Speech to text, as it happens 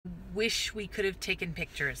wish we could have taken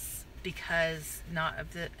pictures because not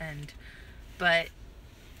of the end, but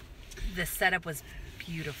the setup was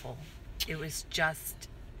beautiful. It was just...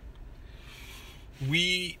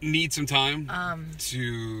 We need some time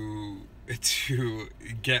to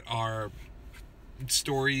get our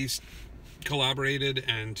stories collaborated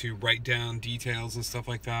and to write down details and stuff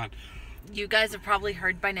like that. You guys have probably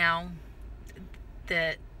heard by now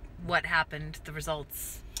that what happened, the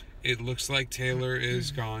results. It looks like Taylor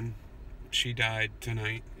is gone. She died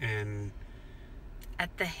tonight, and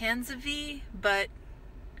at the hands of V, but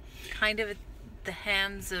kind of at the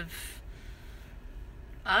hands of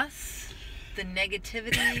us. The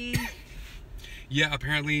negativity. Yeah,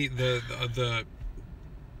 apparently the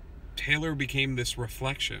Taylor became this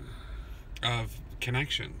reflection of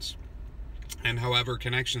Connections, and however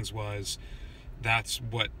Connections was, that's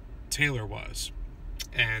what Taylor was.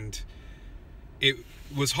 And it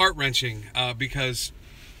was heart-wrenching because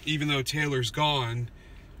even though Taylor's gone,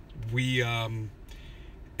 we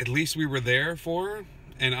at least we were there for her,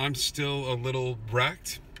 and I'm still a little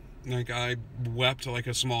wrecked. Like, I wept like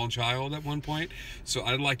a small child at one point. So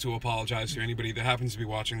I'd like to apologize to anybody that happens to be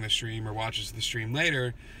watching the stream or watches the stream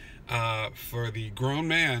later for the grown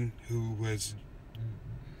man who was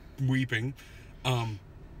weeping.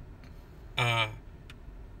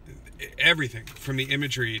 Everything from the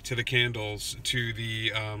imagery to the candles to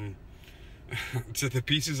the to the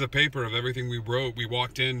pieces of paper of everything we wrote. We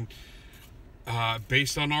walked in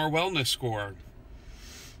based on our wellness score.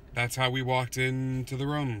 That's how we walked into the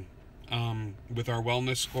room, with our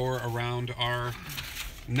wellness score around our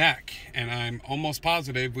neck. And I'm almost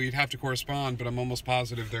positive, we'd have to correspond, but I'm almost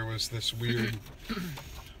positive there was this weird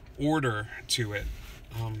order to it.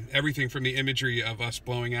 Everything from the imagery of us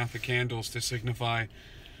blowing out the candles to signify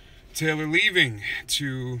Taylor leaving,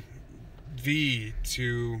 to V,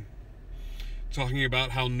 to talking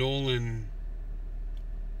about how Nolan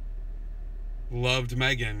loved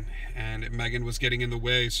Megan, and Megan was getting in the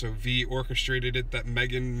way, so V orchestrated it that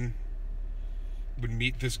Megan would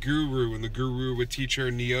meet this guru, and the guru would teach her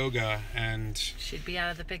Niyoga, and she'd be out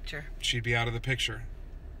of the picture. She'd be out of the picture.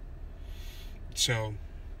 So,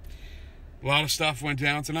 a lot of stuff went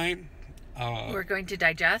down tonight. We're going to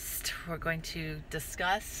digest. We're going to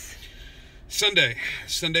discuss. Sunday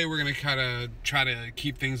we're going to kind of try to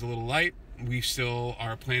keep things a little light. We still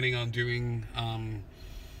are planning on doing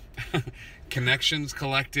Connections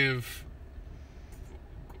Collective,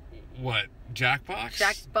 what, Jackbox,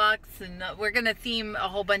 and we're going to theme a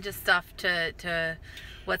whole bunch of stuff to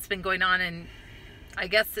what's been going on, and I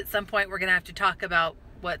guess at some point we're going to have to talk about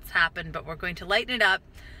what's happened, but we're going to lighten it up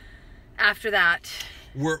after that.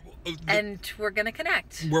 We're going to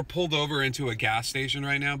connect. We're pulled over into a gas station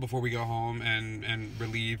right now before we go home and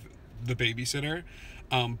relieve the babysitter.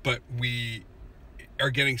 But we are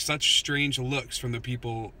getting such strange looks from the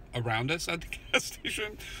people around us at the gas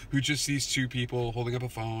station who just sees two people holding up a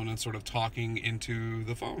phone and sort of talking into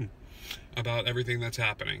the phone about everything that's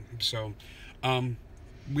happening. So,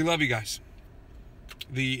 we love you guys.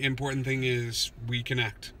 The important thing is we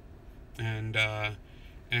connect, and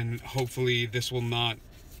hopefully this will not,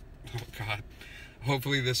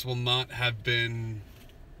 hopefully this will not have been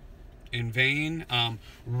in vain.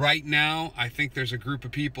 Right now, I think there's a group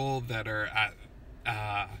of people that are at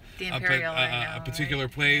the Imperial a particular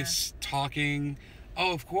place, talking.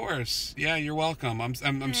 Oh, of course. Yeah, you're welcome.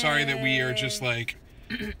 I'm sorry that we are just like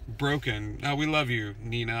broken. No, we love you,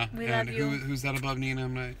 Nina. We love you. Who's that above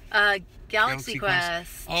Nina? Galaxy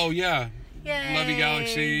Quest. Oh yeah. Yay. Love you,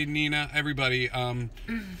 Galaxy, Nina, everybody.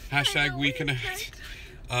 Hashtag we connect.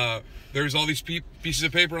 There's all these pieces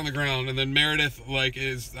of paper on the ground, and then Meredith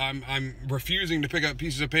I'm refusing to pick up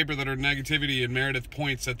pieces of paper that are negativity, and Meredith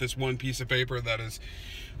points at this one piece of paper that is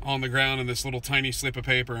on the ground in this little tiny slip of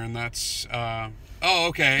paper, and that's oh,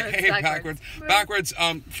 okay. That's hey, backwards.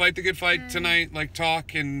 Fight the good fight tonight. Like,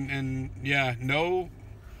 talk and yeah, no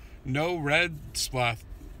red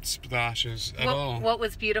splashes at all. What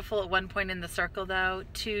was beautiful at one point in the circle, though,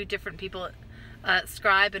 two different people,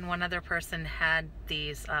 Scribe and one other person, had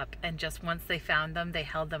these up, and just once they found them, they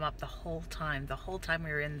held them up the whole time we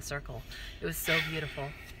were in the circle. It was so beautiful.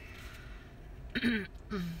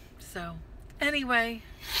 So anyway,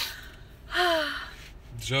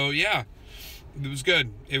 so yeah, it was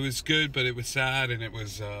good, but it was sad, and it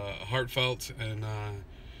was heartfelt,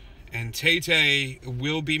 and Tay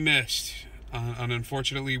will be missed. And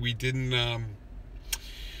unfortunately, we didn't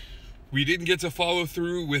get to follow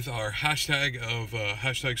through with our hashtag of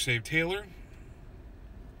hashtag Save Taylor,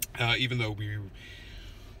 even though we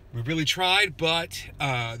really tried. But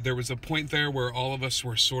there was a point there where all of us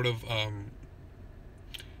were sort of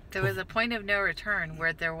There was a point of no return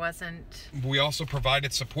where there wasn't. We also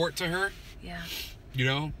provided support to her. Yeah. You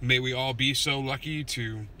know, may we all be so lucky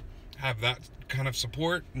to have that kind of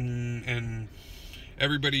support, and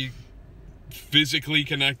everybody physically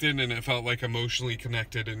connected, and it felt like emotionally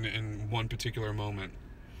connected in one particular moment.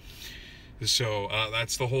 So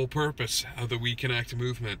that's the whole purpose of the We Connect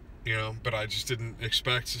movement, you know, but I just didn't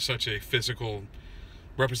expect such a physical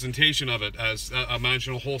representation of it. As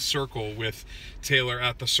imagine a whole circle with Taylor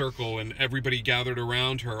at the circle and everybody gathered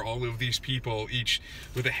around her, all of these people, each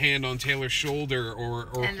with a hand on Taylor's shoulder or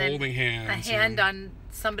holding hands. A hand on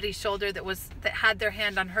somebody's shoulder that had their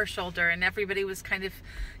hand on her shoulder, and everybody was kind of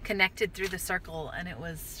connected through the circle, and it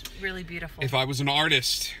was really beautiful. If I was an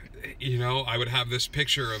artist, you know, I would have this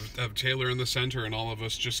picture of Taylor in the center and all of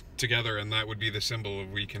us just together, and that would be the symbol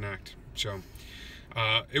of We Connect. So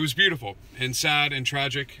it was beautiful and sad and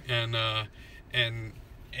tragic and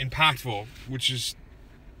impactful, which is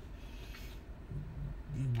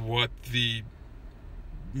what the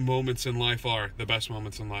moments in life are, the best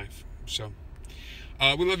moments in life. So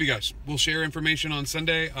we love you guys. We'll share information on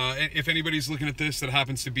Sunday. If anybody's looking at this that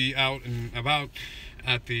happens to be out and about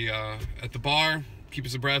at the bar, keep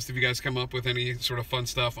us abreast. If you guys come up with any sort of fun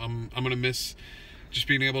stuff, I'm gonna miss just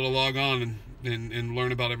being able to log on and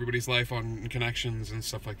learn about everybody's life on Connections and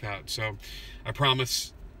stuff like that. So I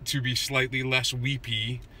promise to be slightly less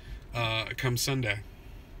weepy come Sunday.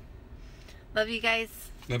 Love you guys.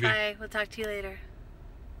 Love you. Bye. We'll talk to you later.